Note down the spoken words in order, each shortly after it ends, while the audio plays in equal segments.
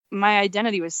my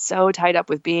identity was so tied up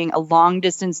with being a long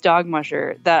distance dog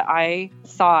musher that I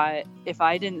thought if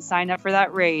I didn't sign up for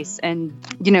that race and,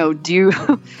 do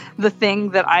the thing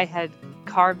that I had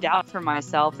carved out for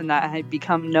myself and that I had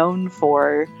become known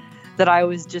for, that I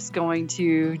was just going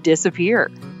to disappear.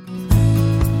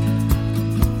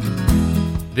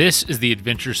 This is the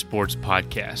Adventure Sports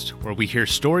Podcast, where we hear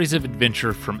stories of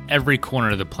adventure from every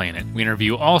corner of the planet. We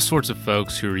interview all sorts of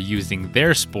folks who are using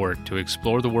their sport to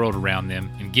explore the world around them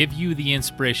and give you the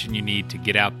inspiration you need to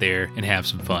get out there and have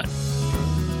some fun.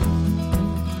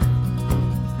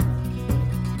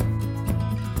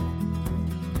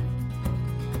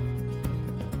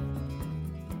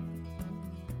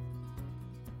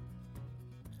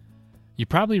 You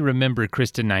probably remember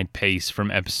Kristen Knight Pace from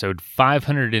episode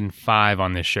 505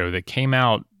 on this show that came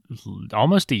out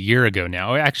almost a year ago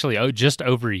now, actually just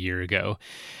over a year ago.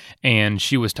 And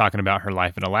she was talking about her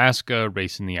life in Alaska,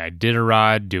 racing the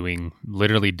Iditarod, doing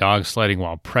literally dog sledding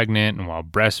while pregnant and while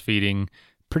breastfeeding.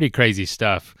 Pretty crazy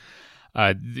stuff.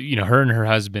 Her and her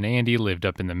husband, Andy, lived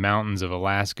up in the mountains of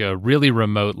Alaska, really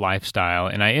remote lifestyle.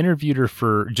 And I interviewed her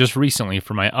for just recently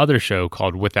for my other show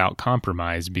called Without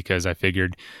Compromise, because I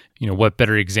figured, what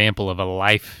better example of a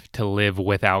life to live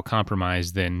without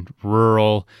compromise than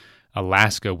rural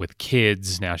Alaska with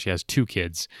kids. Now she has 2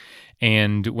 kids.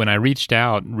 And when I reached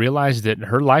out, realized that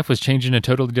her life was changing a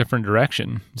totally different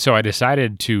direction. So I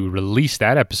decided to release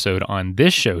that episode on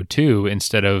this show too,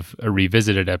 instead of a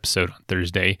revisited episode on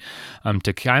Thursday,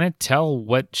 to kind of tell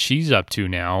what she's up to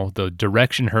now, the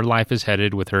direction her life is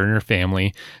headed with her and her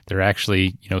family. They're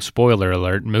actually, spoiler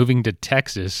alert, moving to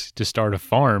Texas to start a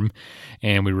farm.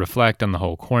 And we reflect on the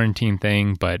whole quarantine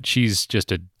thing, but she's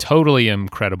just a totally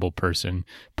incredible person.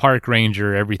 Park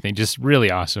ranger, everything, just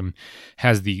really awesome.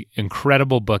 Has the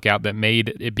incredible book out that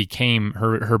became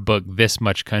her book, This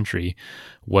Much Country,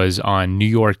 was on New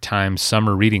York Times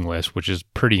summer reading list, which is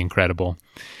pretty incredible.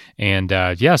 And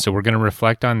so we're going to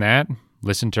reflect on that,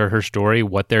 listen to her story,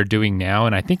 what they're doing now.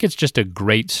 And I think it's just a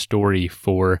great story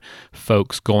for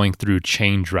folks going through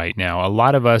change right now. A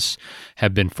lot of us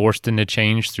have been forced into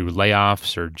change through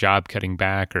layoffs or job cutting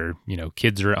back, or,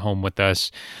 kids are at home with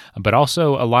us. But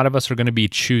also a lot of us are going to be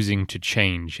choosing to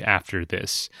change after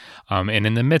this and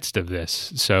in the midst of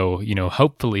this. So,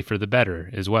 hopefully for the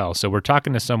better as well. So we're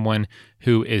talking to someone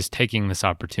who is taking this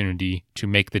opportunity to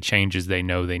make the changes they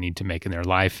know they need to make in their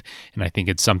life. And I think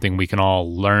it's something we can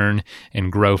all learn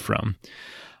and grow from.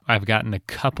 I've gotten a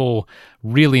couple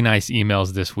really nice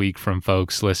emails this week from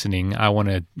folks listening. I want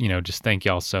to, just thank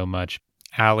y'all so much.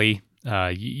 Allie,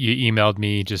 you emailed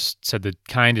me, just said the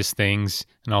kindest things.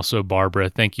 And also Barbara,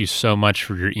 thank you so much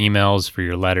for your emails, for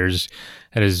your letters.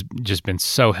 That has just been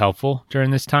so helpful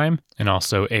during this time. And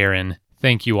also Aaron,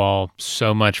 thank you all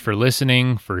so much for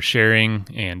listening, for sharing.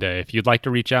 And if you'd like to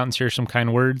reach out and share some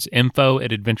kind words,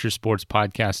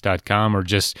 info@adventuresportspodcast.com, or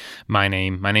just my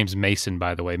name. My name's Mason,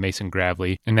 by the way, Mason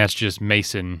Gravely. And that's just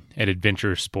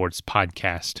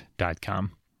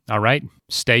Mason@adventuresportspodcast.com. All right,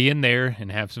 stay in there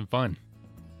and have some fun.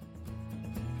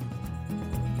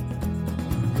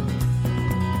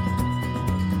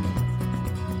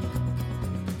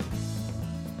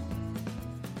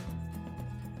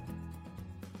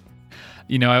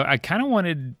 I kind of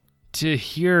wanted to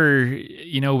hear,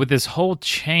 with this whole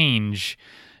change,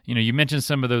 you mentioned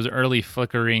some of those early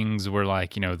flickerings were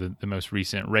like, the most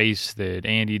recent race that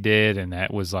Andy did, and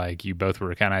that was like you both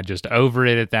were kind of just over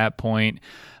it at that point.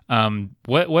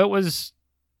 What was,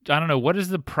 I don't know, what is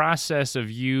the process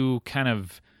of you kind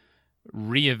of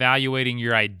reevaluating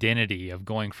your identity of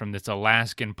going from this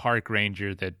Alaskan park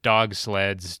ranger that dog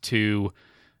sleds to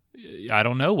I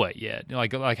don't know what yet.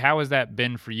 Like how has that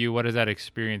been for you? What has that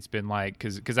experience been like?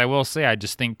 Because I will say, I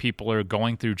just think people are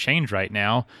going through change right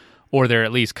now, or they're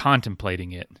at least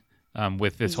contemplating it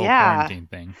with this whole quarantine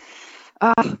thing.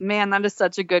 Oh, man, that is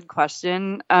such a good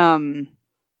question. At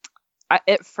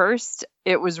first,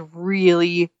 it was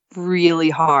really, really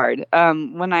hard.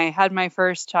 When I had my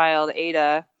first child,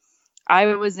 Ada, I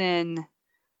was in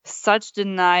such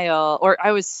denial, or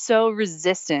I was so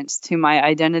resistant to my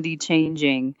identity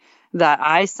changing, that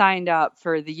I signed up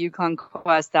for the Yukon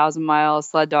Quest 1,000-mile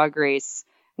sled dog race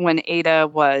when Ada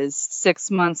was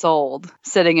 6 months old,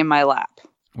 sitting in my lap.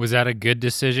 Was that a good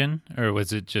decision, or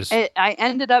was it just... I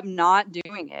ended up not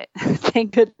doing it.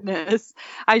 Thank goodness.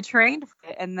 I trained for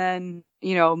it, and then,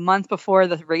 a month before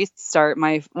the race start,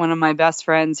 one of my best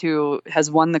friends who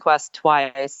has won the quest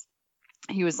twice,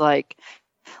 he was like,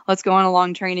 let's go on a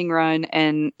long training run,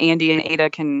 and Andy and Ada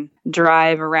can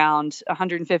drive around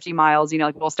 150 miles.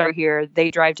 We'll start here.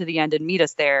 They drive to the end and meet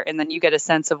us there. And then you get a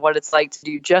sense of what it's like to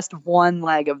do just one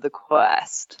leg of the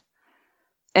quest.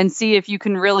 and see if you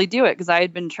can really do it. Because I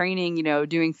had been training,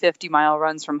 doing 50-mile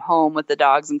runs from home with the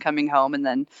dogs and coming home and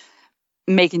then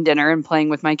making dinner and playing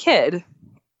with my kid.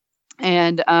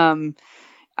 And,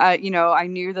 I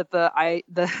knew that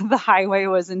the highway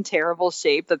was in terrible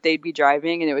shape, that they'd be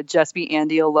driving and it would just be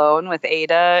Andy alone with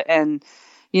Ada, and,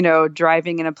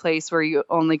 driving in a place where you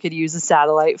only could use a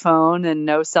satellite phone and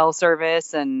no cell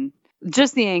service. And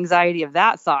just the anxiety of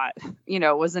that thought,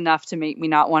 was enough to make me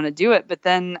not want to do it. But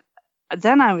then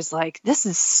I was like, this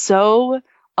is so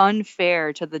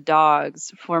unfair to the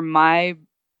dogs for my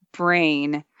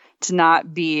brain to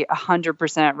not be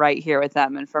 100% right here with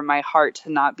them, and for my heart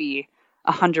to not be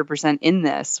 100% in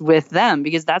this with them,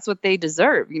 because that's what they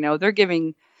deserve. They're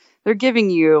giving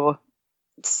you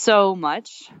so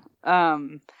much,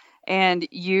 and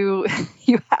you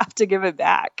have to give it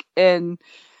back. And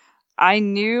I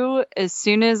knew as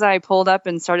soon as I pulled up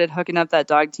and started hooking up that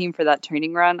dog team for that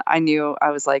training run, I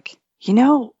was like,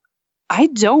 I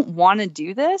don't want to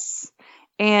do this,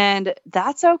 and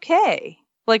that's okay.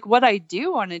 Like, what I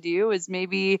do want to do is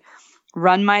maybe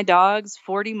run my dogs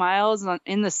 40 miles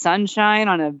in the sunshine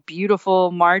on a beautiful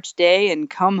March day and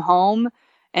come home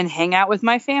and hang out with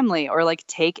my family, or like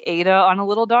take Ada on a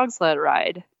little dog sled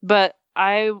ride. But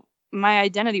my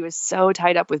identity was so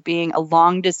tied up with being a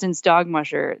long distance dog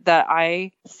musher that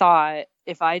I thought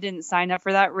if I didn't sign up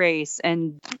for that race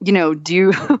and,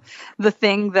 do the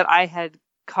thing that I had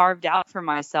carved out for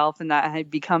myself and that I had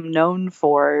become known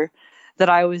for, that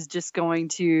I was just going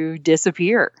to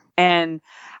disappear. And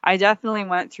I definitely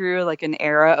went through like an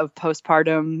era of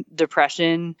postpartum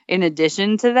depression in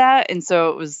addition to that. And so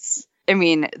it was,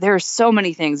 there are so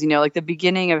many things, like the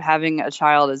beginning of having a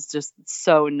child is just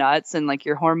so nuts, and like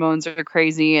your hormones are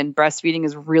crazy, and breastfeeding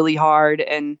is really hard,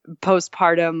 and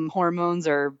postpartum hormones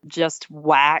are just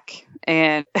whack.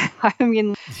 And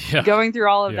going through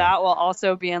all of that while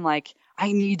also being like,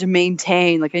 I need to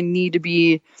maintain, like I need to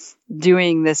be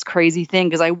doing this crazy thing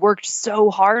because I worked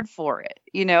so hard for it.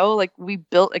 Like we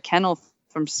built a kennel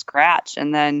from scratch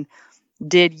and then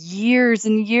did years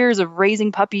and years of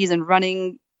raising puppies and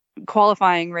running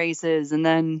qualifying races and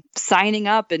then signing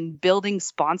up and building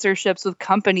sponsorships with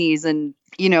companies. And,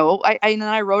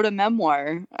 I wrote a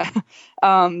memoir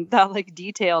that like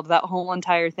detailed that whole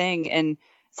entire thing. And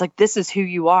it's like, this is who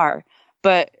you are.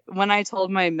 But when I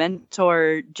told my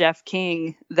mentor, Jeff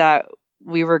King, that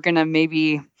we were going to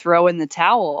maybe throw in the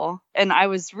towel, and I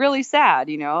was really sad,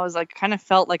 I was like, kind of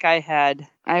felt like I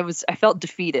felt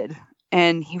defeated.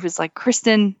 And he was like,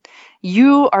 Kristen,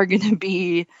 you're going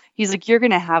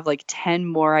to have like 10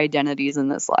 more identities in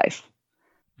this life.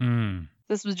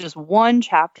 This was just one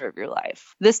chapter of your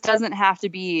life. This doesn't have to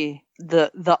be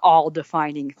the all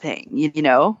defining thing,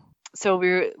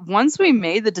 So once we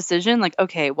made the decision, like,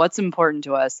 okay, what's important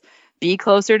to us? Be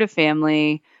closer to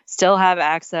family, still have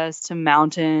access to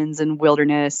mountains and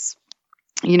wilderness,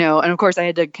 and of course I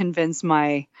had to convince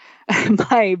my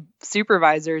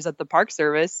supervisors at the Park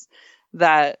Service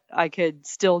that I could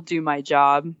still do my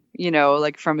job,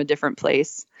 like from a different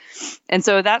place. And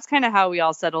so that's kind of how we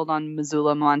all settled on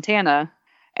Missoula, Montana.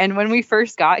 And when we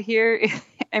first got here,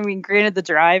 granted the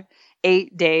drive,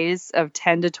 8 days of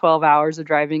 10 to 12 hours of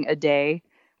driving a day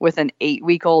with an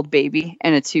 8-week-old baby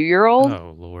and a 2-year-old.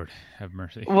 Oh, Lord, have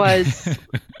mercy. Was,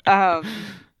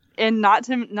 and not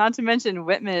to mention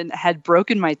Whitman had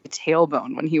broken my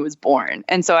tailbone when he was born.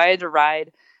 And so I had to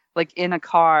ride like in a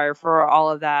car for all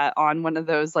of that on one of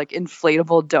those like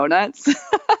inflatable donuts. You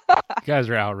guys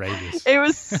are outrageous. It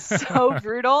was so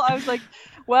brutal. I was like,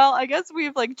 well, I guess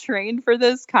we've like trained for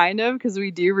this kind of, because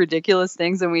we do ridiculous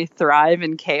things and we thrive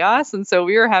in chaos. And so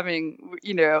we were having,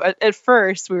 at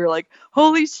first we were like,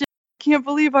 holy shit, can't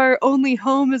believe our only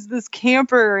home is this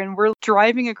camper and we're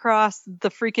driving across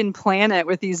the freaking planet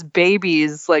with these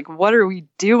babies. Like, what are we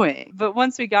doing? But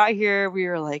once we got here, we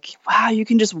were like, wow, you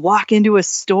can just walk into a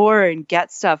store and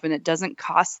get stuff and it doesn't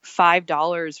cost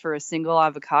 $5 for a single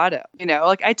avocado.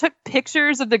 Like I took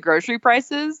pictures of the grocery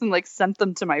prices and like sent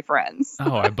them to my friends.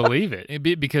 Oh, I believe it.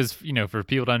 Because, for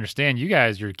people to understand, you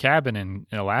guys, your cabin in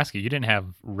Alaska, you didn't have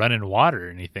running water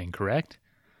or anything, correct?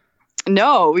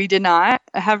 No, we did not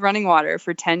have running water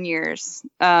for 10 years.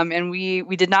 And we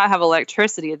did not have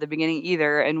electricity at the beginning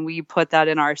either. And we put that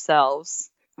in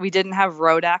ourselves. We didn't have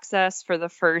road access for the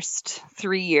first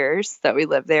 3 years that we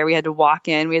lived there. We had to walk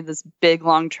in. We had this big,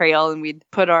 long trail, and we'd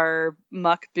put our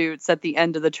muck boots at the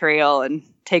end of the trail and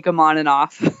take them on and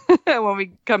off when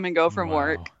we come and go from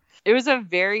work. It was a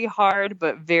very hard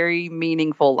but very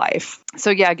meaningful life.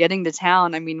 So yeah, getting to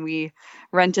town, I mean, we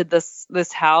rented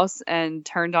this house and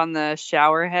turned on the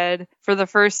shower head for the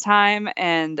first time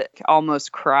and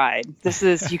almost cried.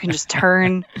 You can just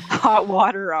turn hot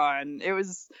water on. It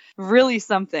was really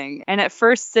something. And at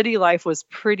first, city life was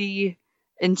pretty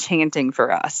enchanting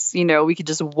for us. You know, we could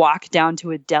just walk down to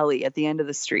a deli at the end of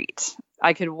the street.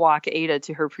 I could walk Ada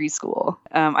to her preschool.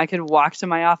 I could walk to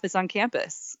my office on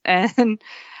campus. And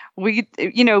we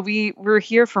were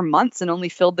here for months and only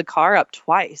filled the car up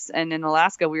twice. And in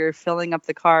Alaska, we were filling up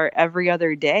the car every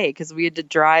other day because we had to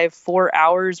drive 4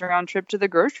 hours round trip to the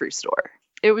grocery store.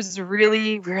 It was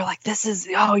really, we were like,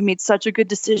 we made such a good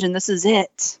decision. This is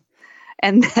it.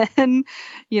 And then,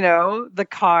 the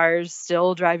cars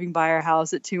still driving by our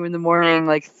house at 2 a.m,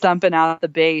 like thumping out the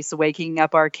bass, waking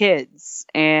up our kids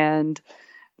and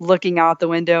looking out the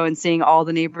window and seeing all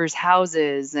the neighbors'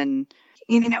 houses. And,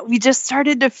 we just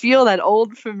started to feel that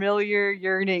old familiar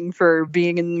yearning for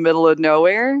being in the middle of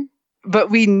nowhere.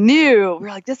 But we were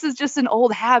like, this is just an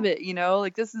old habit,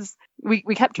 like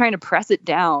we kept trying to press it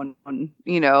down, and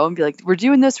be like, we're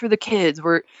doing this for the kids.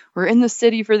 We're in the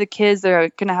city for the kids. They're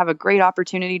going to have a great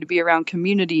opportunity to be around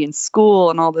community and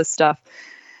school and all this stuff.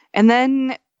 And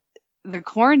then the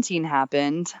quarantine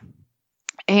happened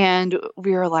and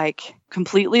we were like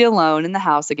completely alone in the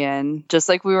house again, just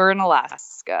like we were in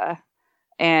Alaska,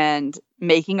 and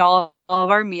making all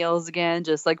of our meals again,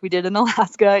 just like we did in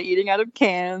Alaska, eating out of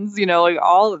cans, like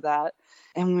all of that.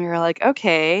 And we were like,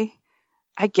 okay,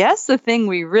 I guess the thing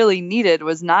we really needed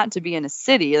was not to be in a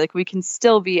city. Like, we can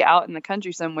still be out in the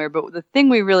country somewhere, but the thing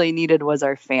we really needed was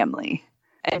our family.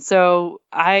 And so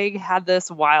I had this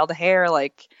wild hair,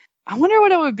 like, I wonder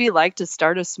what it would be like to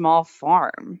start a small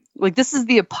farm. Like, this is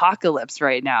the apocalypse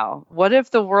right now. What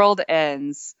if the world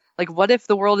ends? Like, what if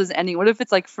the world is ending? What if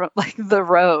it's like The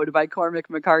Road by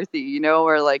Cormac McCarthy,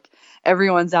 where like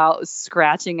everyone's out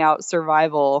scratching out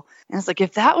survival. And it's like,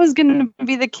 if that was going to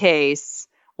be the case,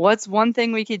 what's one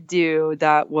thing we could do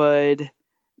that would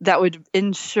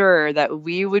ensure that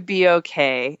we would be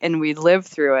okay and we'd live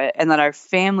through it, and that our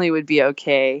family would be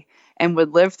okay and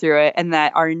would live through it, and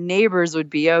that our neighbors would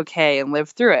be okay and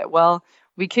live through it? Well,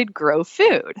 we could grow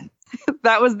food.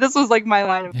 This was like my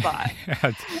line of thought.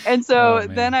 And so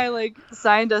then I like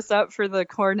signed us up for the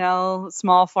Cornell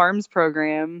Small Farms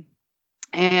program.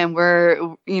 And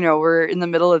we're in the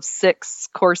middle of 6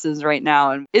 courses right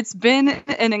now. And it's been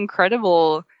an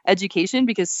incredible education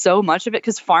because so much of it,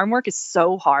 because farm work is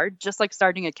so hard, just like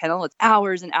starting a kennel, it's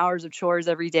hours and hours of chores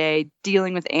every day,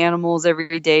 dealing with animals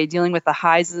every day, dealing with the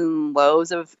highs and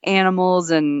lows of animals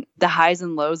and the highs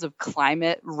and lows of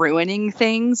climate ruining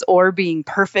things or being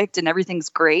perfect and everything's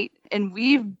great. And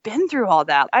we've been through all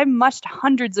that. I've mushed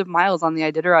hundreds of miles on the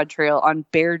Iditarod Trail on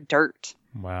bare dirt.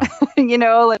 Wow.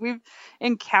 Like, we've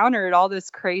encountered all this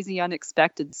crazy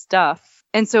unexpected stuff.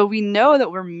 And so we know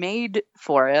that we're made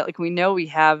for it. Like, we know we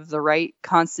have the right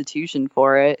constitution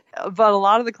for it. But a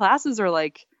lot of the classes are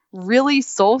like really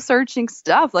soul searching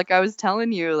stuff. Like I was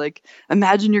telling you, like,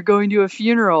 imagine you're going to a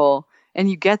funeral and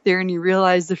you get there and you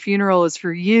realize the funeral is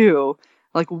for you.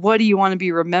 Like, what do you want to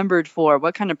be remembered for?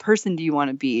 What kind of person do you want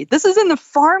to be? This is in the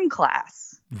farm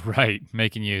class. Right.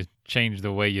 Making you change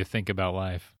the way you think about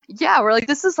life. Yeah, we're like,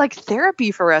 this is like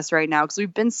therapy for us right now because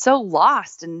we've been so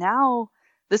lost. And now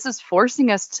this is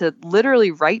forcing us to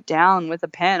literally write down with a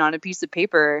pen on a piece of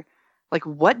paper, like,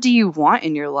 what do you want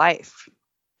in your life?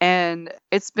 And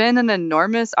it's been an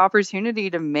enormous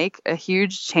opportunity to make a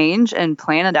huge change and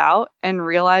plan it out and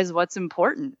realize what's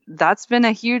important. That's been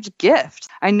a huge gift.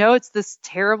 I know it's this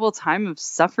terrible time of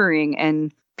suffering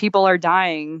and people are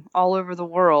dying all over the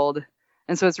world.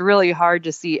 And so it's really hard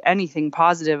to see anything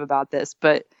positive about this.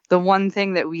 But the one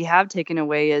thing that we have taken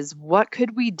away is, what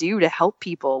could we do to help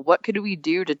people? What could we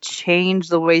do to change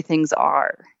the way things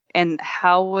are? And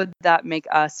how would that make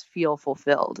us feel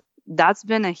fulfilled? That's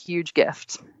been a huge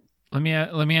gift. Let me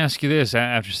ask you this,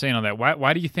 after saying all that,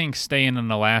 why do you think staying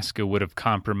in Alaska would have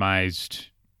compromised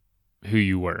who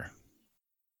you were?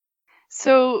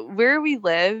 So where we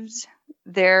lived,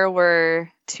 there were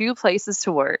 2 places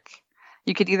to work.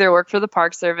 You could either work for the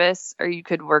Park Service or you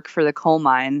could work for the coal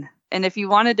mine. And if you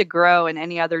wanted to grow in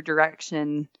any other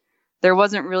direction, there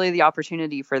wasn't really the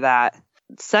opportunity for that.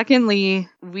 Secondly,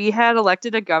 we had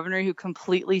elected a governor who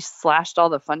completely slashed all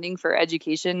the funding for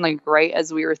education, like right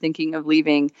as we were thinking of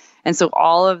leaving. And so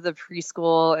all of the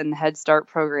preschool and Head Start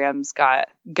programs got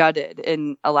gutted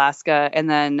in Alaska. And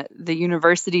then the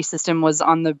university system was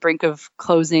on the brink of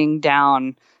closing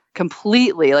down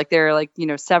completely. Like, there are like,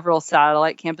 several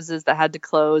satellite campuses that had to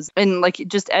close, and like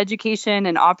just education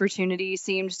and opportunity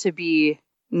seemed to be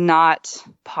not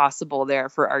possible there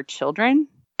for our children.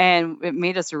 And it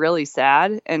made us really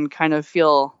sad and kind of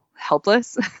feel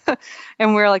helpless.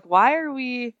 And we're like, why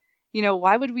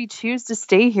would we choose to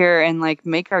stay here and like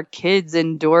make our kids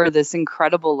endure this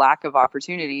incredible lack of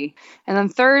opportunity? And then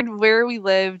third, where we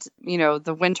lived,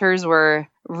 the winters were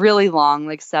really long,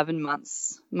 like 7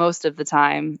 months most of the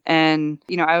time. And,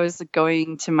 I was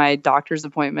going to my doctor's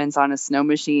appointments on a snow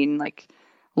machine, like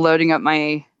loading up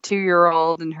my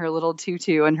 2-year-old and her little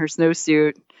tutu and her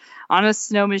snowsuit on a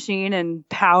snow machine and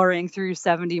powering through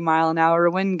 70-mile-an-hour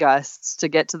wind gusts to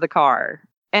get to the car.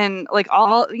 And like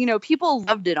people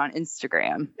loved it on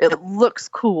Instagram. It looks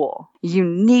cool,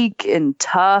 unique and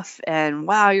tough. And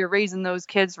wow, you're raising those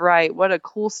kids right. What a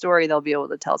cool story they'll be able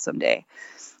to tell someday.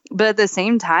 But at the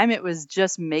same time, it was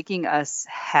just making us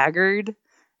haggard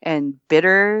and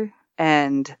bitter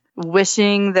and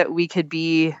wishing that we could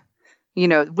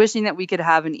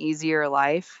have an easier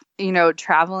life.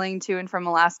 Traveling to and from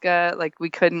Alaska, like you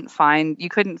couldn't find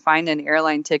an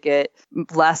airline ticket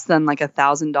less than like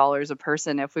 $1,000 a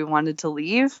person if we wanted to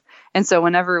leave. And so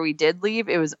whenever we did leave,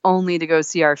 it was only to go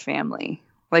see our family.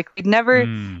 Like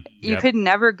you could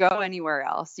never go anywhere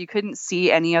else. You couldn't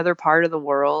see any other part of the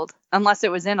world unless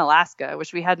it was in Alaska,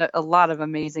 which we had a lot of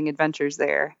amazing adventures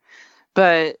there.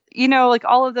 But, like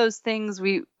all of those things,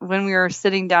 when we were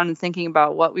sitting down and thinking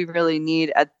about what we really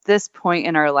need at this point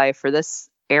in our life, for this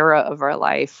era of our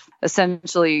life,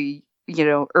 essentially,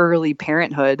 early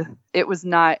parenthood, it was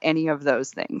not any of those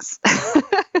things.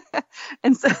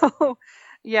 And so,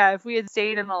 yeah, if we had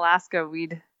stayed in Alaska, we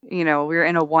were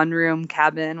in a 1-room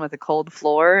cabin with a cold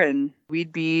floor, and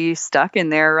we'd be stuck in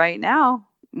there right now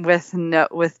with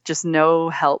just no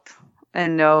help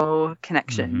and no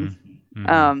connection. Mm-hmm.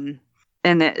 Mm-hmm.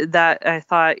 That I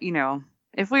thought,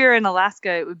 if we were in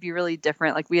Alaska, it would be really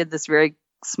different. Like we had this very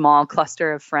small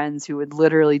cluster of friends who would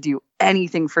literally do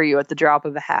anything for you at the drop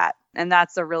of a hat. And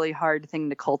that's a really hard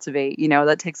thing to cultivate.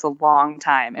 That takes a long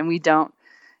time. And we don't,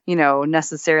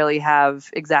 necessarily have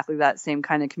exactly that same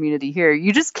kind of community here.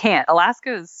 You just can't.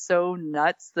 Alaska is so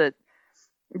nuts that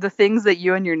the things that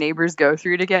you and your neighbors go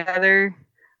through together,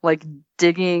 like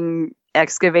digging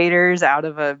excavators out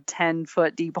of a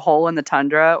 10-foot deep hole in the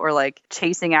tundra, or like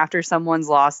chasing after someone's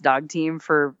lost dog team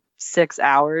for 6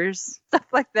 hours, stuff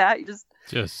like that. You just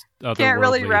can't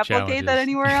really replicate challenges. That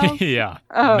anywhere else. Yeah.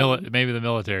 Maybe the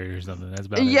military or something. That's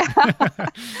about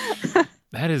it.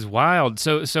 That is wild.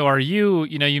 So are you,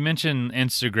 you mentioned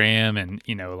Instagram, and,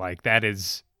 like that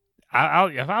is,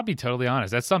 I'll be totally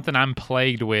honest. That's something I'm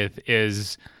plagued with,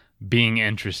 is being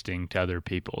interesting to other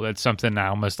people. That's something I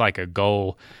almost like a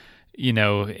goal.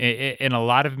 And a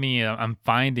lot of me I'm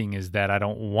finding is that I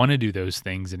don't want to do those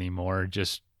things anymore.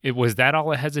 Was that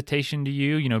all a hesitation to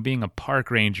you, being a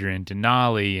park ranger in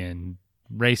Denali and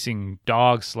racing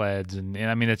dog sleds? And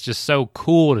I mean, it's just so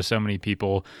cool to so many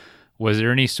people. Was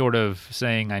there any sort of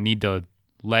saying I need to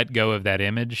let go of that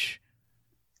image?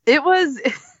 It was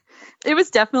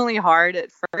definitely hard at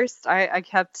first. I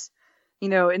kept,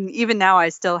 and even now I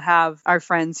still have our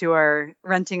friends who are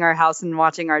renting our house and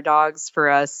watching our dogs for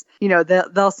us.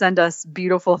 They'll send us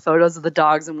beautiful photos of the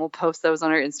dogs, and we'll post those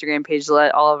on our Instagram page to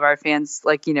let all of our fans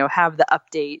have the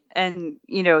update. And,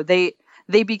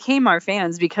 they became our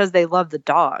fans because they love the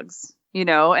dogs,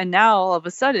 and now all of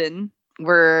a sudden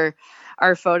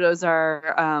our photos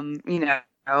are,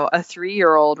 a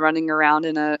 3-year-old running around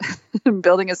in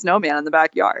building a snowman in the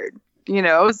backyard,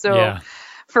 so. Yeah.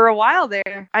 For a while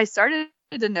there, I started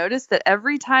to notice that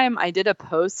every time I did a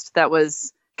post that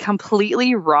was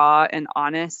completely raw and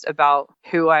honest about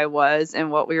who I was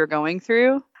and what we were going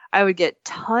through, I would get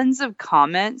tons of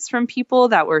comments from people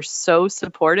that were so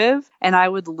supportive, and I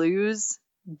would lose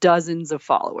dozens of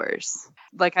followers.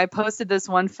 Like I posted this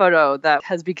one photo that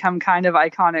has become kind of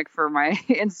iconic for my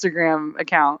Instagram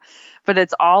account, but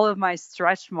it's all of my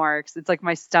stretch marks. It's like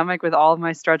my stomach with all of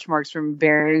my stretch marks from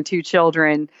bearing 2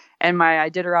 children and my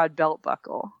Iditarod belt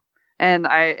buckle. And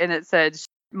it said,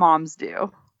 moms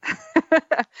do.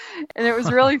 And it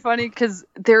was really funny because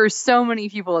there were so many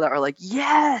people that were like,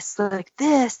 yes, like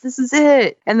this is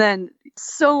it. And then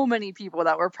so many people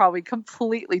that were probably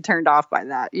completely turned off by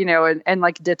that, and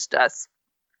like ditched us.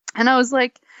 And I was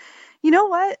like, you know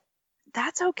what?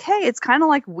 That's okay. It's kind of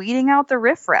like weeding out the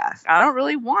riffraff. I don't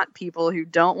really want people who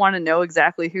don't want to know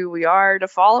exactly who we are to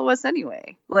follow us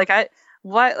anyway.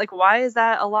 Why is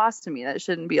that a loss to me? That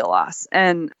shouldn't be a loss.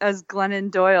 And as Glennon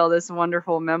Doyle, this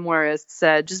wonderful memoirist,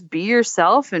 said, just be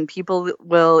yourself and people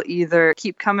will either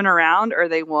keep coming around or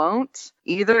they won't.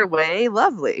 Either way,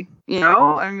 lovely.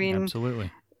 I mean,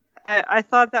 absolutely. I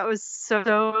thought that was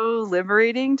so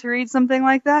liberating to read something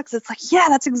like that, because it's like, yeah,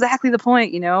 that's exactly the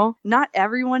point, Not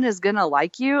everyone is going to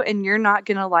like you, and you're not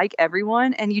going to like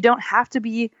everyone, and you don't have to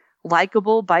be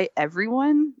likable by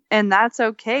everyone, and that's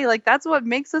okay. Like, that's what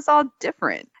makes us all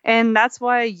different, and that's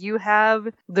why you have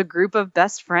the group of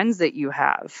best friends that you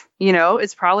have.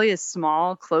 It's probably a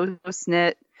small,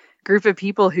 close-knit group of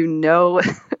people who know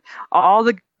all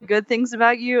the good things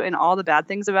about you and all the bad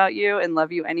things about you and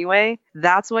love you anyway.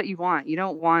 That's what you want. You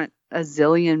don't want a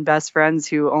zillion best friends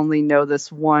who only know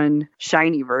this one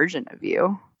shiny version of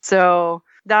you. So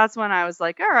that's when I was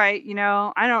like, all right,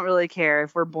 I don't really care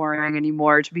if we're boring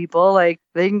anymore to people. Like,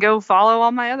 they can go follow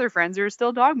all my other friends who are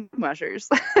still dog mushers.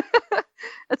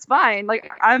 It's fine.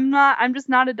 Like, I'm just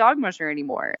not a dog musher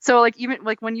anymore. So like, even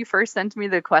like when you first sent me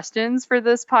the questions for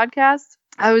this podcast,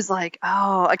 I was like,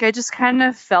 oh, like I just kind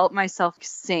of felt myself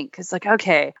sink. It's like,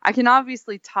 okay, I can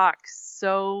obviously talk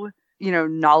so,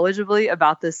 knowledgeably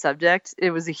about this subject.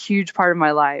 It was a huge part of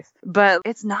my life, but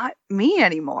it's not me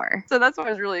anymore. So that's why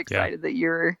I was really excited that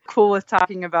you're cool with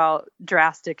talking about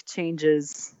drastic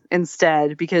changes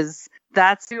instead, because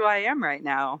that's who I am right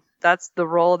now. That's the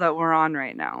role that we're on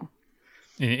right now.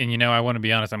 And I want to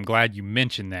be honest, I'm glad you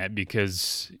mentioned that,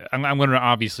 because I'm going to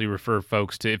obviously refer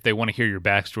folks to, if they want to hear your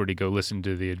backstory, to go listen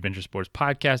to the Adventure Sports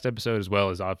podcast episode, as well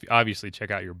as obviously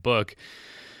check out your book.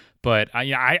 But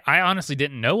I honestly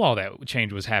didn't know all that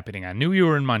change was happening. I knew you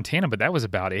were in Montana, but that was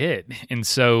about it. And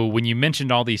so when you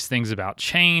mentioned all these things about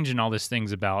change and all these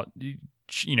things about,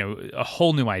 a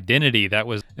whole new identity, that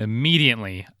was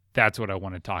immediately, that's what I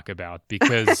want to talk about,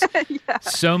 because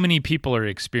so many people are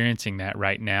experiencing that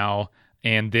right now.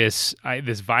 And this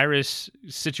virus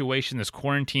situation, this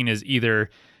quarantine, is either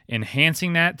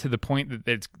enhancing that to the point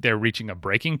that they're reaching a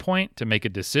breaking point to make a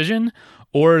decision,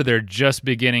 or they're just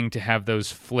beginning to have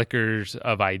those flickers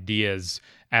of ideas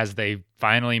as they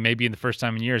finally, maybe in the first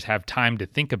time in years, have time to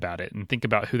think about it and think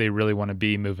about who they really want to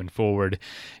be moving forward.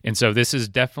 And so this is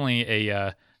definitely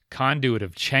a conduit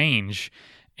of change.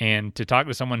 And to talk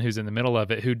to someone who's in the middle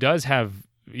of it, who does have,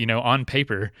 on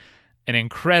paper, an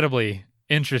incredibly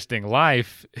interesting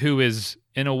life, who is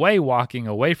in a way walking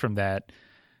away from that,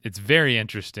 it's very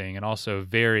interesting and also a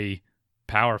very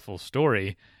powerful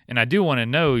story. And I do want to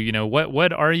know,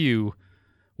 what are you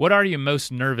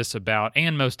most nervous about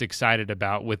and most excited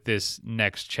about with this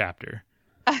next chapter?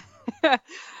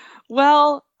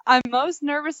 Well, I'm most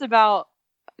nervous about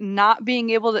not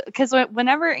being able to, because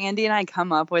whenever Andy and I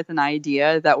come up with an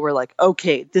idea that we're like,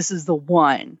 okay, this is the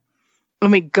one,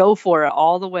 when we go for it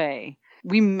all the way,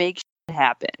 we make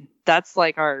happen. That's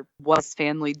like what this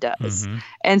family does. Mm-hmm.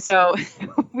 And so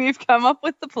we've come up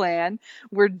with the plan.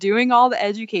 We're doing all the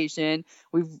education.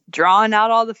 We've drawn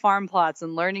out all the farm plots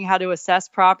and learning how to assess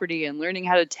property and learning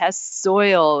how to test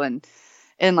soil and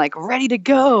like ready to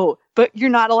go. But you're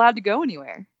not allowed to go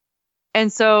anywhere.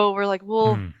 And so we're like,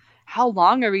 well, how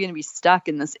long are we going to be stuck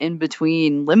in this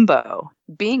in-between limbo?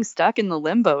 Being stuck in the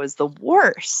limbo is the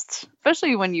worst,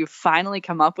 especially when you finally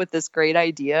come up with this great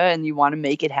idea and you want to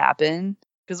make it happen,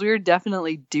 because we were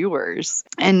definitely doers.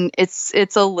 And it's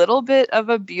a little bit of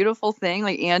a beautiful thing.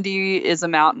 Like, Andy is a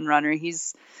mountain runner.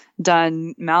 He's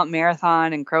done Mount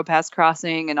Marathon and Crow Pass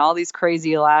Crossing and all these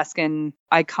crazy Alaskan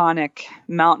iconic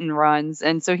mountain runs.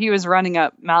 And so he was running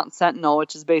up Mount Sentinel,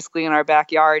 which is basically in our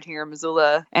backyard here in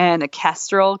Missoula. And a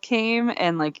kestrel came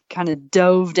and like kind of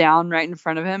dove down right in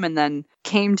front of him and then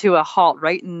came to a halt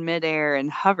right in midair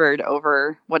and hovered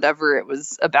over whatever it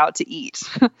was about to eat.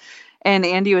 And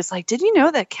Andy was like, did you know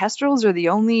that kestrels are the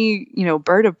only,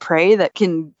 bird of prey that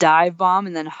can dive bomb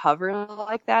and then hover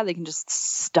like that? They can just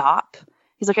stop.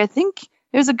 He's like, I think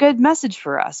there's a good message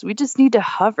for us. We just need to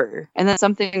hover, and then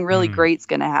something really great's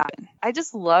going to happen. I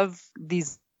just love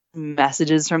these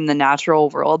messages from the natural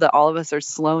world that all of us are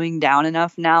slowing down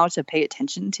enough now to pay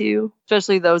attention to,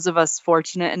 especially those of us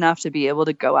fortunate enough to be able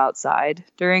to go outside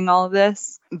during all of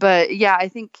this. But yeah, I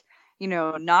think,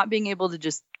 not being able to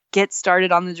just get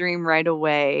started on the dream right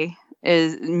away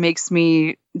makes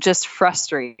me just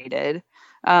frustrated.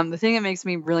 The thing that makes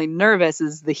me really nervous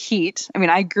is the heat. I mean,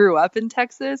 I grew up in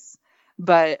Texas,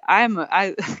 but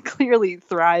I clearly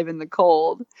thrive in the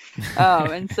cold.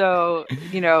 And so,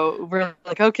 we're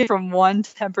like, okay, from one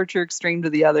temperature extreme to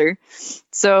the other.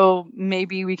 So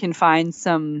maybe we can find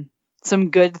some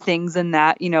good things in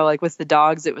that, like with the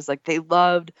dogs, it was like they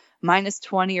loved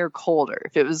 -20 or colder.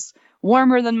 If it was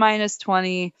warmer than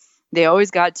 -20, they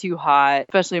always got too hot.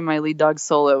 Especially my lead dog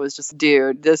Solo was just,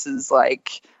 dude, this is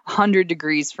like 100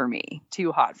 degrees for me,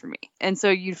 too hot for me. And so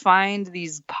you'd find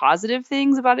these positive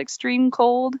things about extreme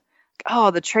cold. Oh,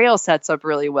 the trail sets up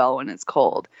really well when it's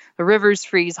cold. The rivers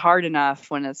freeze hard enough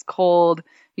when it's cold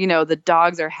The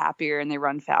dogs are happier and they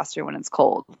run faster when it's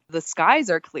cold. The skies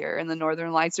are clear and the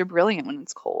northern lights are brilliant when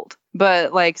it's cold.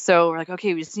 But so we're like,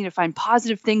 okay, we just need to find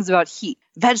positive things about heat.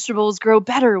 Vegetables grow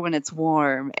better when it's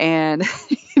warm. And,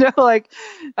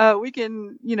 we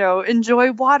can,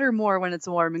 enjoy water more when it's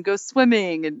warm and go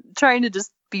swimming and trying to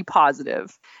just be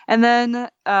positive. And then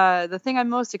the thing I'm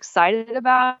most excited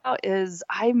about is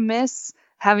I miss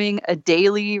having a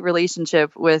daily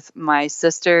relationship with my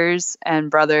sisters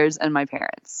and brothers and my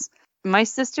parents. My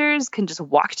sisters can just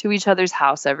walk to each other's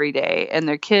house every day, and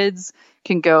their kids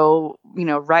can go,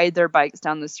 ride their bikes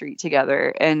down the street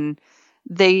together. And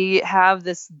they have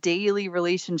this daily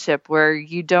relationship where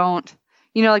you don't,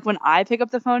 when I pick up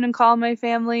the phone and call my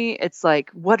family, it's like,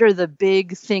 what are the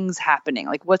big things happening?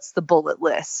 Like, what's the bullet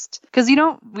list? Because we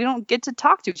don't get to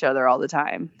talk to each other all the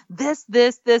time. This,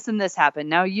 and this happened.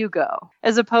 Now you go.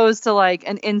 As opposed to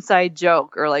an inside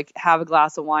joke or have a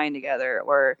glass of wine together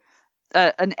or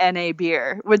an NA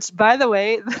beer, which, by the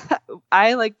way,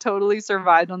 I totally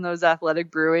survived on those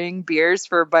Athletic Brewing beers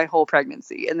for my whole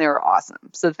pregnancy, and they were awesome.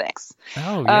 So thanks.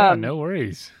 Oh yeah, no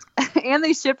worries. And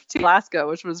they shipped to Alaska,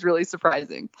 which was really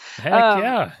surprising. Heck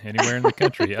yeah, anywhere in the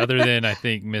country other than I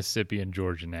think Mississippi and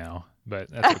Georgia now, but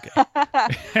that's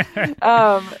okay.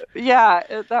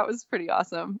 That was pretty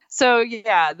awesome. So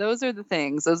yeah, those are the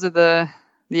things. Those are the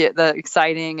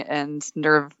exciting and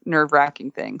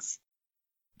nerve-wracking things.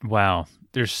 Wow.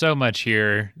 There's so much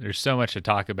here. There's so much to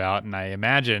talk about. And I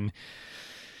imagine,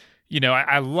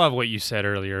 I love what you said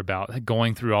earlier about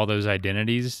going through all those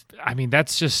identities. I mean,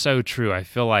 that's just so true. I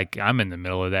feel like I'm in the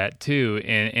middle of that too,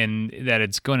 and that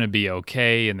it's going to be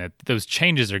okay, and that those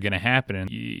changes are going to happen.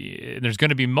 And there's going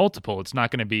to be multiple. It's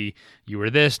not going to be, you were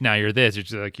this, now you're this.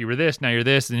 It's like, you were this, now you're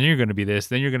this, then you're going to be this,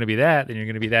 then you're going to be that, then you're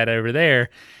going to be that over there.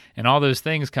 And all those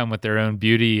things come with their own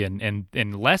beauty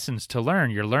and lessons to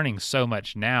learn. You're learning so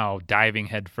much now, diving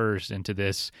headfirst into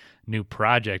this new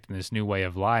project and this new way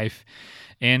of life.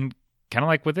 And kind of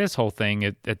like with this whole thing,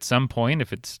 at some point,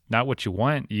 if it's not what you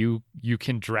want, you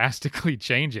can drastically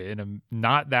change it in a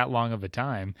not that long of a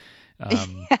time,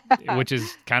 which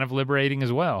is kind of liberating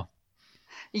as well.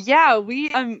 Yeah,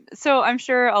 so I'm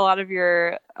sure a lot of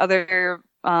your other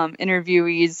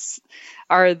interviewees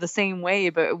are the same way,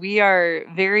 but we are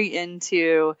very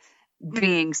into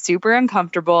being super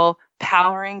uncomfortable,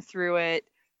 powering through it.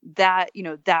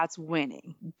 That's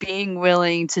winning. Being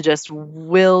willing to just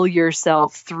will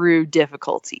yourself through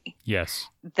difficulty. Yes.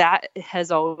 That has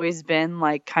always been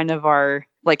kind of our,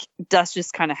 that's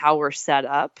just kind of how we're set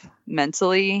up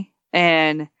mentally.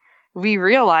 And we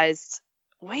realized,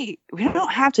 wait, we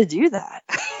don't have to do that.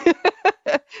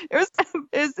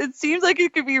 It seems like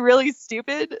it could be really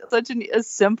stupid, such a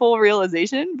simple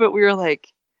realization, but we were like,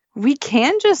 we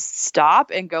can just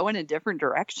stop and go in a different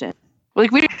direction. We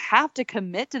don't have to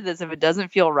commit to this if it doesn't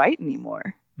feel right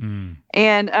anymore.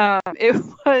 And it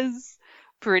was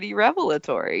pretty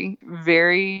revelatory,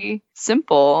 very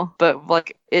simple,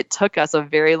 but it took us a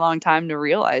very long time to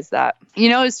realize that.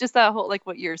 It's just that whole,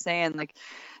 what you're saying,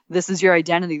 this is your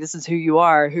identity, this is who you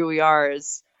are. Who we are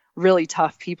is really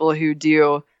tough people who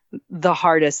do the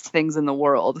hardest things in the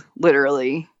world,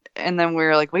 literally. And then we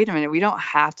were like, wait a minute, we don't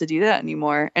have to do that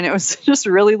anymore. And it was just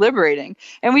really liberating.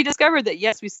 And we discovered that,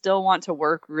 yes, we still want to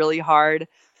work really hard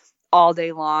all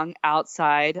day long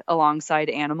outside alongside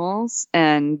animals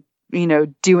and,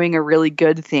 doing a really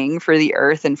good thing for the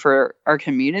earth and for our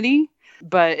community.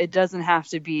 But it doesn't have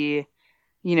to be,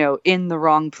 in the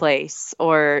wrong place,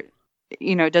 or,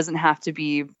 it doesn't have to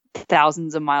be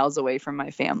thousands of miles away from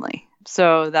my family.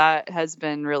 So that has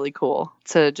been really cool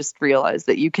to just realize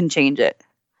that you can change it.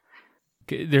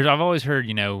 I've always heard,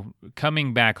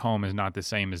 coming back home is not the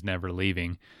same as never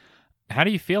leaving. How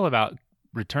do you feel about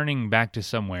returning back to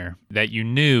somewhere that you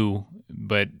knew,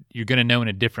 but you're going to know in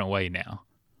a different way now?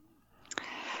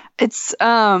 It's,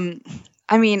 I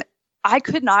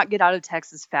could not get out of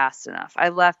Texas fast enough. I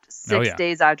left 6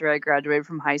 days after I graduated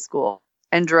from high school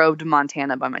and drove to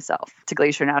Montana by myself to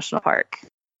Glacier National Park.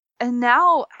 And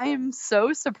now I am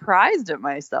so surprised at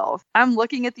myself. I'm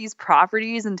looking at these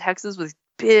properties in Texas with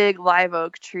big live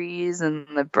oak trees and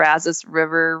the Brazos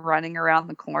River running around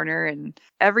the corner. And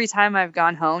every time I've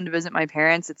gone home to visit my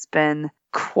parents, it's been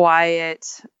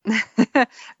quiet,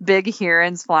 big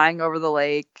herons flying over the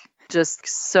lake, just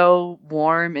so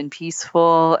warm and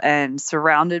peaceful and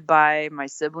surrounded by my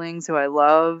siblings who I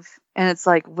love. And it's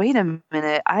like, wait a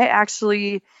minute, I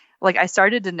actually, I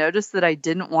started to notice that I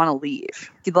didn't want to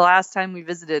leave. The last time we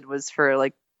visited was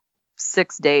for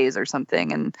 6 days or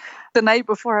something. And the night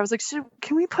before I was like,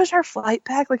 can we push our flight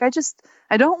back?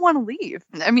 I don't want to leave.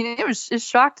 I mean, it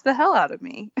shocked the hell out of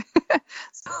me.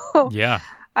 So yeah,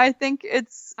 I think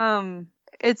it's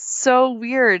It's so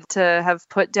weird to have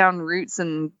put down roots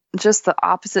in just the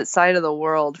opposite side of the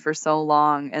world for so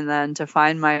long, and then to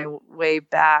find my way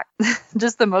back.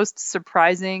 Just the most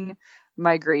surprising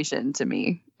migration to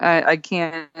me. I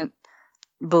can't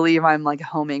believe I'm like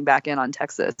homing back in on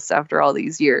Texas after all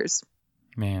these years.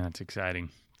 Man, that's exciting.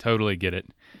 Totally get it.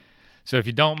 So if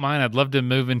you don't mind, I'd love to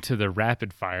move into the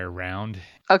rapid fire round.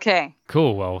 Okay.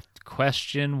 Cool. Well,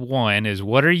 question 1 is,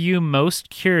 what are you most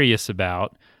curious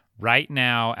about right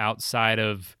now outside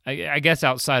of, I guess,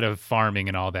 outside of farming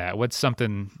and all that? What's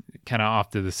something kind of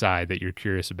off to the side that you're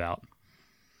curious about?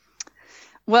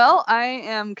 Well, I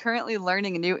am currently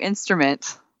learning a new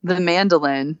instrument, the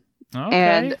mandolin. Okay.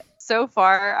 And so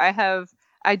far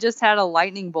I just had a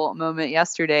lightning bolt moment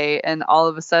yesterday and all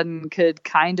of a sudden could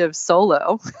kind of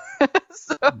solo.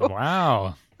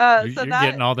 Wow. So you're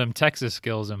getting all them Texas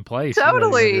skills in place.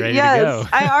 Totally. You're ready yes. to go.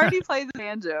 I already played the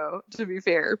banjo, to be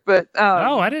fair, but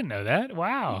oh, I didn't know that.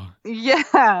 Wow.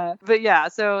 Yeah. But yeah,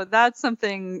 so that's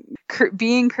something,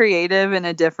 being creative in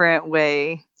a different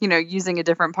way, using a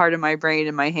different part of my brain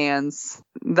and my hands,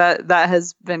 that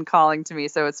has been calling to me.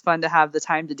 So it's fun to have the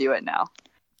time to do it now.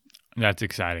 That's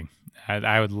exciting.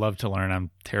 I would love to learn. I'm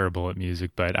terrible at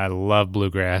music, but I love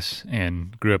bluegrass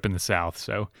and grew up in the South,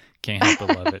 so can't help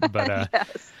but love it. But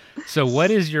yes. So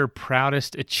what is your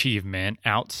proudest achievement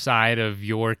outside of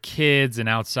your kids and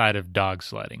outside of dog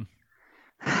sledding?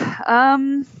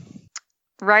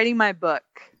 Writing my book.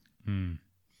 Hmm.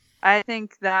 I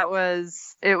think it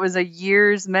was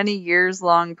a many years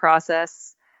long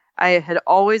process. I had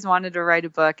always wanted to write a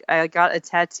book. I got a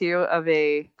tattoo of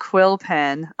a quill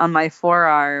pen on my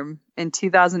forearm in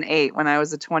 2008 when I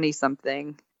was a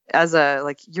 20-something as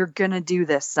you're going to do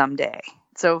this someday.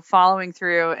 So following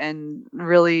through and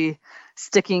really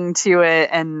sticking to it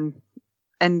and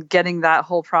getting that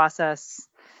whole process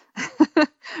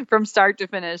from start to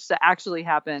finish to actually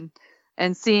happen,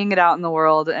 and seeing it out in the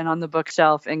world and on the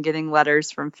bookshelf and getting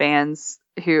letters from fans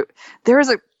who there was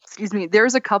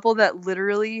a couple that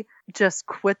literally just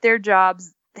quit their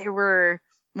jobs.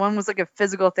 One was like a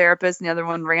physical therapist and the other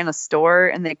one ran a store,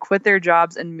 and they quit their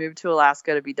jobs and moved to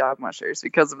Alaska to be dog mushers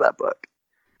because of that book.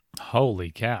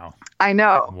 Holy cow. I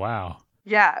know. Wow.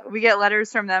 Yeah, we get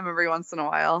letters from them every once in a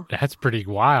while. That's pretty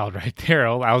wild right there.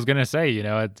 I was going to say,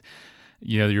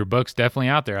 your book's definitely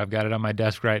out there. I've got it on my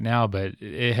desk right now, but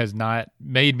it has not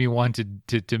made me want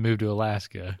to move to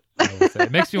Alaska.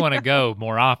 It makes me want to go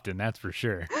more often, that's for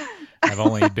sure. I've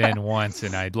only been once,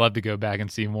 and I'd love to go back and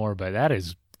see more, but that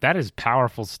is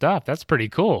powerful stuff. That's pretty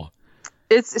cool.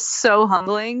 It's so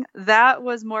humbling. That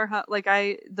was more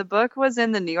the book was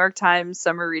in the New York Times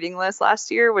summer reading list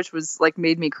last year, which was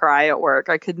made me cry at work.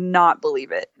 I could not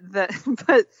believe it.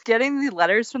 But getting the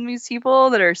letters from these people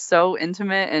that are so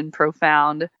intimate and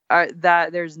profound,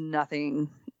 that there's nothing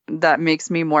that makes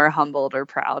me more humbled or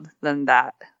proud than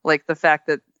that. The fact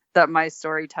that my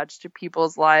story touched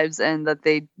people's lives and that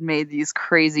they made these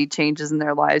crazy changes in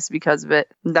their lives because of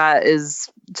it. That is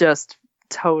just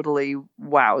totally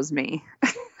wows me.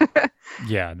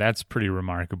 Yeah, that's pretty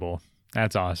remarkable.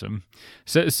 That's awesome.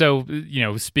 So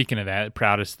speaking of that,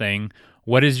 proudest thing,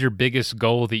 what is your biggest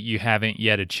goal that you haven't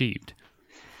yet achieved?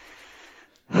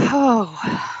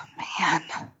 Oh, man.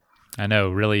 I know,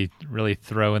 really, really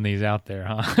throwing these out there,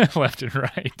 huh? Left and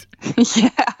right. Yeah.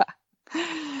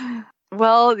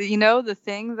 Well, the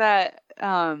thing that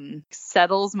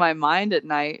settles my mind at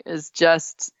night is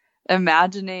just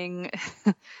imagining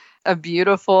a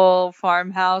beautiful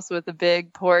farmhouse with a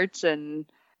big porch and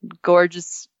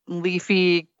gorgeous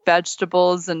leafy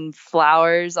vegetables and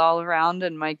flowers all around,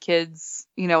 and my kids,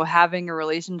 having a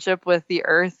relationship with the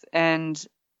earth and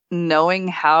knowing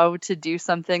how to do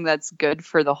something that's good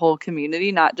for the whole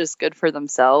community, not just good for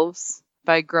themselves,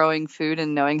 by growing food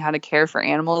and knowing how to care for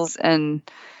animals and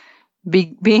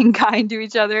being kind to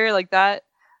each other like that.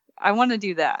 I want to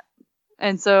do that.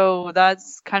 And so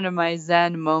that's kind of my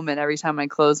Zen moment. Every time I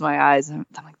close my eyes, I'm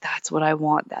like, that's what I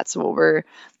want. That's what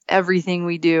everything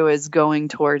we do is going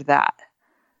toward that.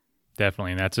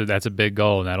 Definitely. And that's a big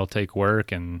goal, and that'll take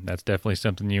work. And that's definitely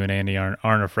something you and Andy aren't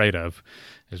afraid of,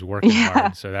 is working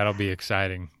hard. So that'll be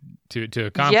exciting to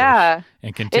accomplish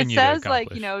and continue to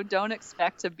accomplish. It says don't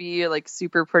expect to be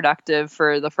super productive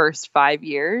for the first 5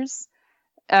 years.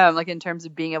 In terms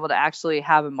of being able to actually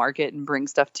have a market and bring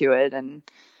stuff to it and,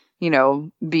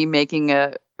 be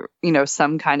making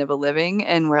some kind of a living.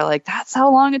 And we're that's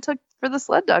how long it took for the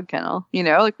sled dog kennel.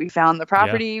 We found the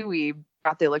property, we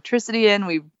brought the electricity in,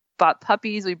 we bought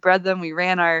puppies, we bred them, we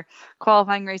ran our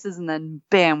qualifying races, and then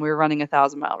bam, we were running a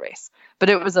 1,000-mile race.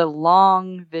 But it was a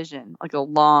long vision, a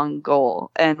long goal.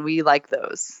 And we like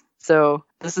those. So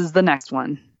this is the next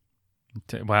one.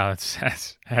 Wow,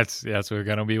 that's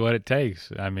going to be what it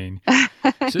takes. I mean,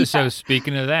 so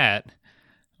speaking of that,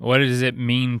 what does it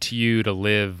mean to you to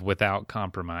live without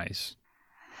compromise?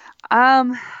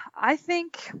 I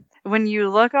think when you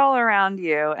look all around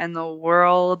you and the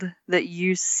world that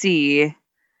you see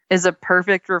is a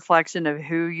perfect reflection of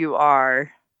who you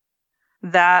are,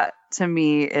 that to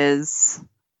me is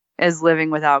living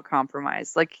without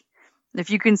compromise. Like if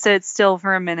you can sit still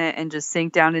for a minute and just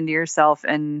sink down into yourself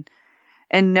and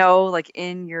know, like,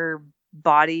 in your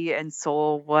body and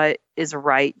soul what is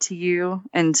right to you.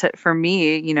 And for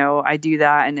me, you know, I do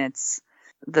that, and it's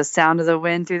the sound of the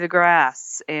wind through the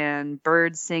grass and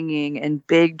birds singing and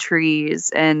big trees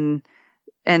and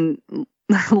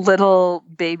little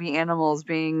baby animals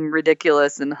being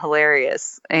ridiculous and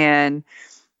hilarious, and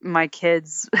my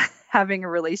kids having a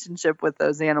relationship with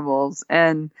those animals.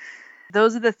 And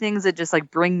those are the things that just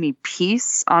like bring me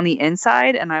peace on the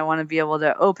inside. And I want to be able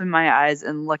to open my eyes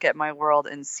and look at my world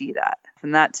and see that.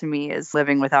 And that to me is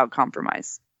living without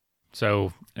compromise.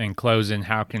 So in closing,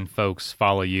 how can folks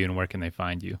follow you and where can they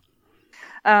find you?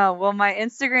 Well, my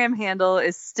Instagram handle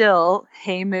is still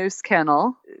Hey Moose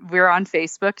Kennel. We're on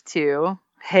Facebook too.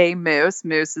 Hey Moose.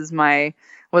 Moose was my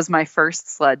first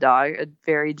sled dog, a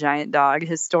very giant dog.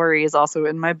 His story is also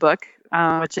in my book,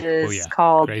 which is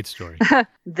called Great Story.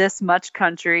 This Much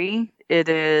Country. It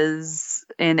is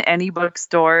in any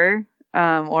bookstore,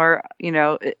 or, you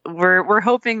know, we're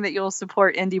hoping that you'll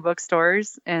support indie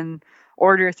bookstores and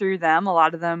order through them. A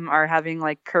lot of them are having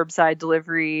like curbside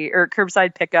delivery or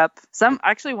curbside pickup.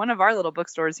 One of our little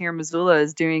bookstores here in Missoula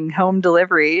is doing home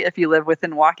delivery if you live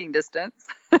within walking distance.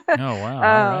 Oh, wow. All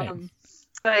right.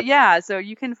 But yeah, so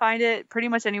you can find it pretty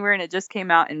much anywhere, and it just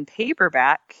came out in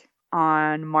paperback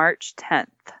on March 10th.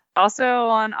 Also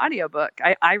on audiobook.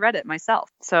 I read it myself.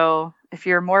 So if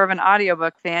you're more of an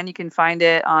audiobook fan, you can find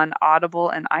it on Audible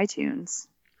and iTunes.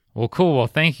 Well, cool. Well,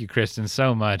 thank you, Kristen,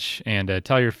 so much. And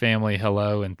tell your family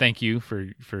hello, and thank you for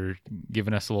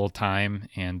giving us a little time.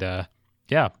 And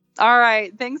yeah. All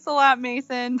right. Thanks a lot,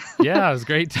 Mason. Yeah, it was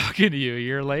great talking to you. A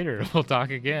year later, we'll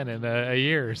talk again in a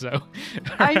year or so.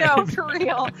 I know, for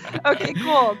real. Okay,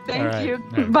 cool. Thank you.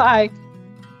 Right. Bye.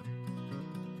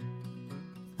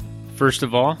 First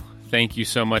of all, thank you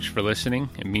so much for listening.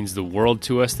 It means the world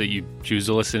to us that you choose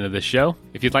to listen to the show.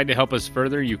 If you'd like to help us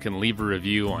further, you can leave a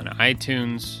review on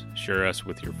iTunes, share us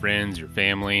with your friends, your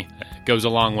family. It goes a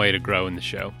long way to grow in the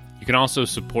show. You can also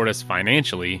support us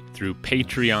financially through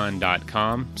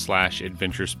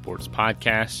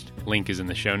patreon.com/adventuresportspodcast. Link is in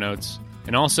the show notes.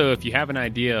 And also, if you have an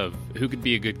idea of who could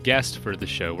be a good guest for the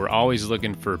show, we're always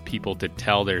looking for people to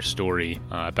tell their story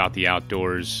about the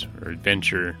outdoors or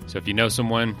adventure. So if you know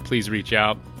someone, please reach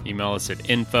out. Email us at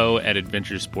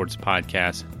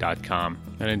info@adventuresportspodcast.com.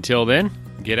 And until then,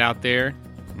 get out there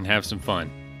and have some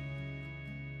fun.